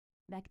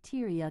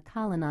Bacteria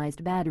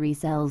colonized battery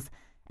cells,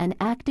 and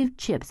active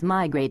chips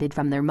migrated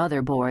from their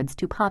motherboards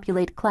to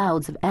populate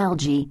clouds of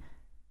algae.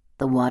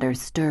 The water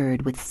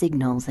stirred with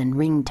signals and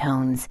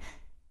ringtones,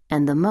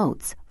 and the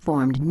moats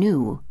formed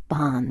new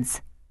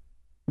bonds.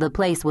 The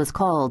place was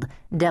called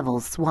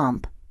Devil's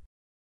Swamp.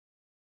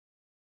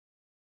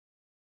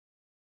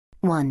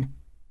 1.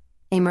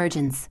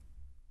 Emergence.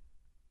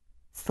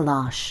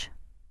 Slosh.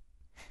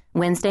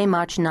 Wednesday,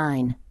 March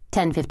 9,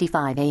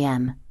 10:55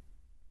 a.m.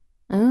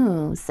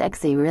 Ooh,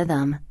 sexy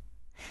rhythm.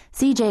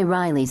 C.J.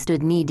 Riley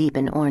stood knee-deep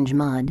in orange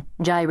mud,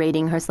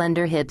 gyrating her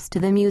slender hips to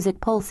the music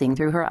pulsing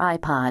through her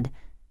iPod.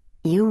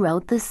 You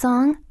wrote this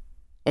song?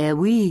 Eh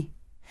oui.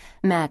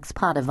 Max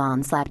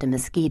Potvin slapped a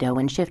mosquito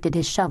and shifted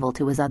his shovel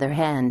to his other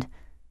hand.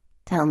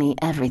 Tell me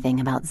everything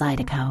about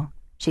Zydeco,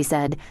 she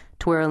said,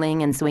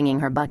 twirling and swinging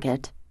her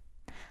bucket.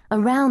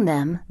 Around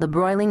them, the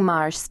broiling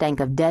marsh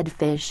stank of dead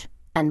fish,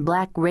 and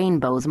black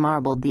rainbows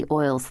marbled the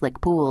oil-slick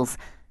pools.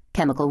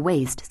 Chemical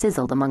waste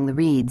sizzled among the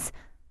reeds.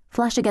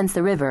 Flush against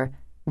the river,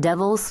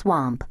 Devil's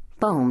Swamp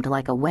foamed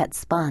like a wet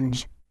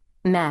sponge.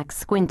 Max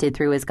squinted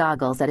through his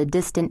goggles at a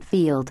distant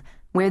field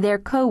where their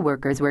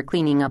co-workers were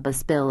cleaning up a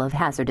spill of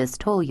hazardous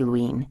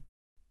toluene.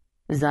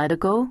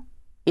 Zydeco?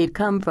 It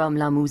come from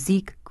la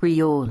musique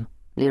creole.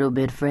 Little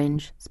bit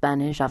French,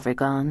 Spanish,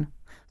 Afrikaan.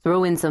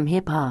 Throw in some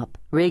hip-hop,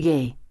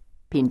 reggae,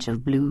 pinch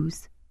of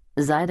blues.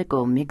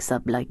 Zydeco mix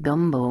up like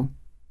gumbo.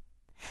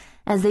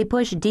 As they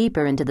pushed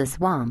deeper into the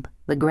swamp,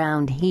 the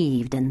ground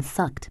heaved and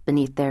sucked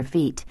beneath their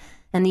feet,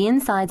 and the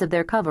insides of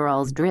their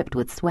coveralls dripped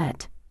with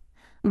sweat.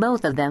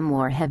 Both of them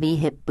wore heavy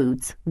hip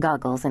boots,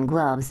 goggles, and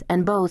gloves,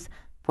 and both,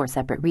 for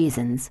separate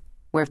reasons,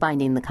 were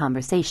finding the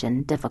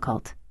conversation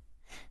difficult.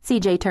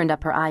 CJ turned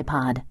up her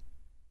iPod.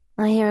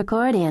 I hear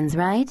accordions,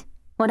 right?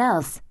 What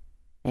else?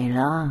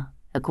 Hélas,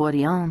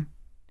 accordion.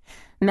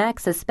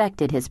 Max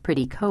suspected his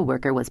pretty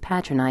co-worker was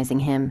patronizing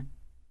him.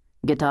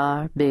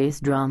 Guitar, bass,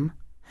 drum.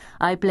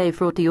 I play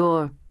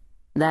frottior.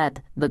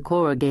 That, the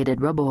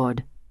corrugated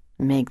rubboard.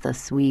 Make the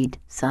sweet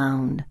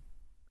sound.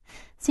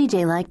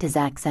 CJ liked his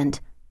accent,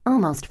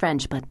 almost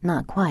French but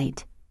not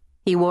quite.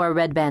 He wore a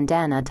red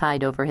bandana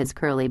tied over his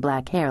curly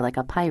black hair like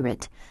a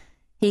pirate.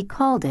 He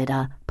called it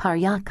a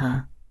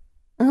paryaka.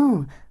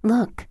 Ooh,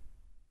 look.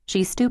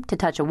 She stooped to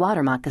touch a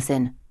water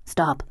moccasin.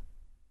 Stop.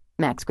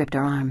 Max gripped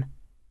her arm.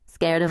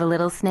 Scared of a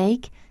little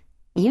snake?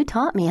 You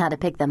taught me how to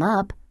pick them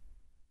up.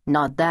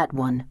 Not that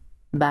one.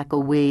 Back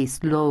away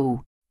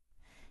slow.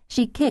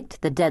 She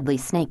kicked the deadly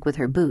snake with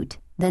her boot,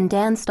 then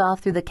danced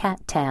off through the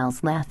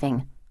cattails,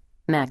 laughing.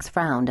 Max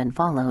frowned and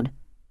followed.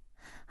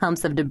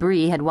 Humps of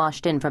debris had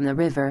washed in from the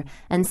river,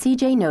 and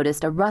CJ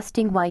noticed a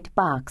rusting white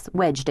box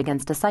wedged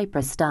against a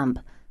cypress stump.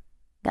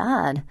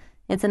 God,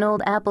 it's an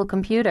old Apple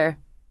computer.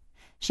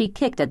 She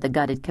kicked at the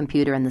gutted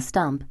computer and the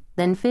stump,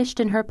 then fished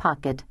in her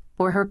pocket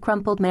for her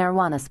crumpled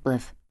marijuana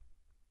spliff.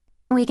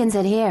 We can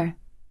sit here.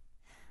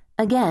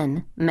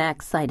 Again,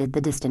 Max sighted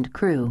the distant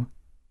crew.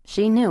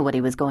 She knew what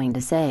he was going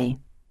to say.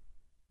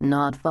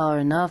 Not far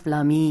enough,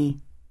 l'ami.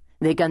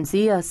 They can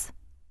see us.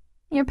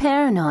 You're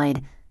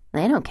paranoid.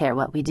 They don't care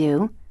what we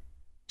do.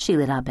 She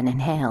lit up and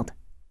inhaled.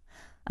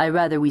 I'd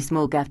rather we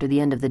smoke after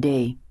the end of the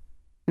day,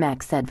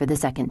 Max said for the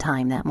second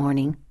time that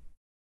morning.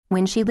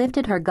 When she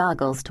lifted her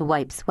goggles to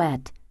wipe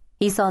sweat,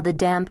 he saw the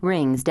damp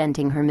rings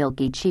denting her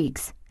milky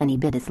cheeks, and he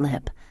bit his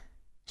lip.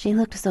 She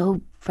looked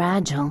so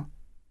fragile.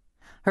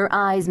 Her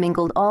eyes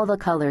mingled all the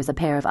colors a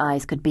pair of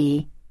eyes could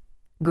be.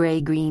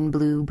 Gray, green,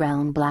 blue,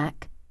 brown,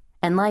 black.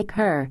 And like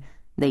her,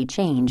 they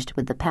changed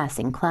with the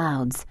passing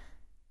clouds.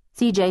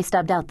 CJ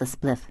stubbed out the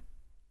spliff.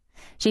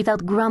 She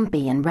felt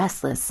grumpy and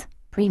restless,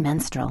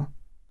 premenstrual.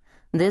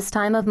 This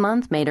time of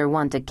month made her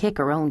want to kick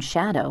her own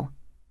shadow.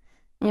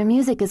 Your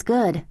music is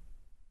good.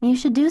 You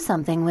should do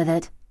something with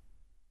it.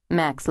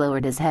 Max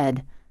lowered his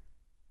head.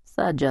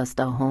 Just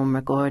a home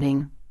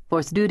recording.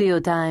 For studio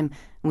time,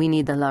 we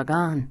need the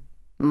l'argent.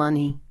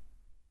 Money.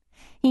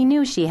 He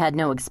knew she had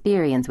no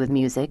experience with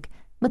music,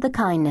 but the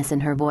kindness in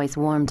her voice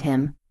warmed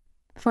him.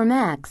 For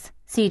Max,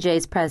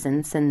 CJ's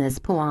presence in this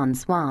Puan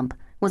swamp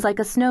was like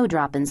a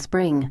snowdrop in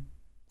spring,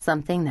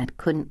 something that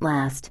couldn't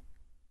last.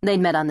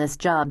 They'd met on this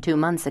job 2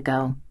 months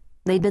ago.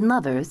 They'd been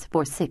lovers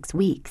for 6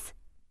 weeks.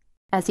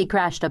 As he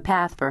crashed a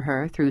path for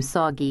her through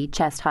soggy,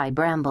 chest-high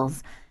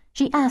brambles,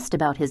 she asked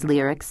about his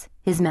lyrics,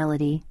 his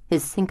melody,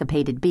 his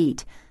syncopated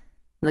beat.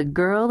 The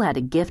girl had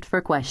a gift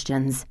for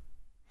questions.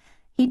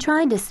 He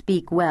tried to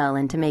speak well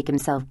and to make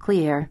himself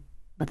clear,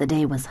 but the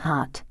day was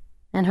hot,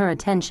 and her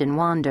attention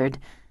wandered.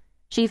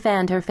 She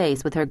fanned her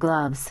face with her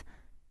gloves.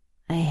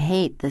 I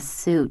hate this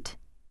suit.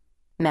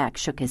 Max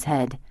shook his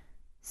head.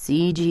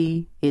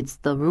 CG, it's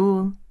the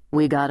rule.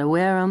 We gotta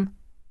wear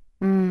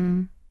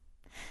 'em.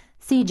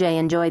 CJ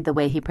enjoyed the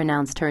way he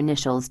pronounced her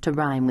initials to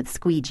rhyme with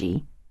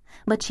squeegee,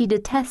 but she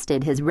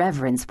detested his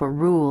reverence for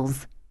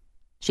rules.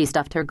 She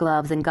stuffed her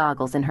gloves and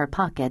goggles in her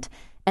pocket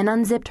and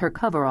unzipped her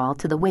coverall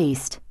to the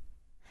waist.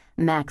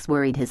 Max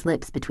worried his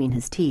lips between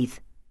his teeth.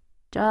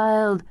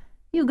 Child,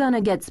 you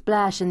gonna get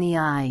splash in the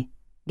eye.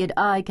 Get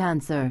eye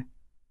cancer.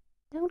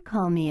 Don't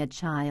call me a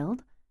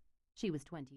child. She was 20.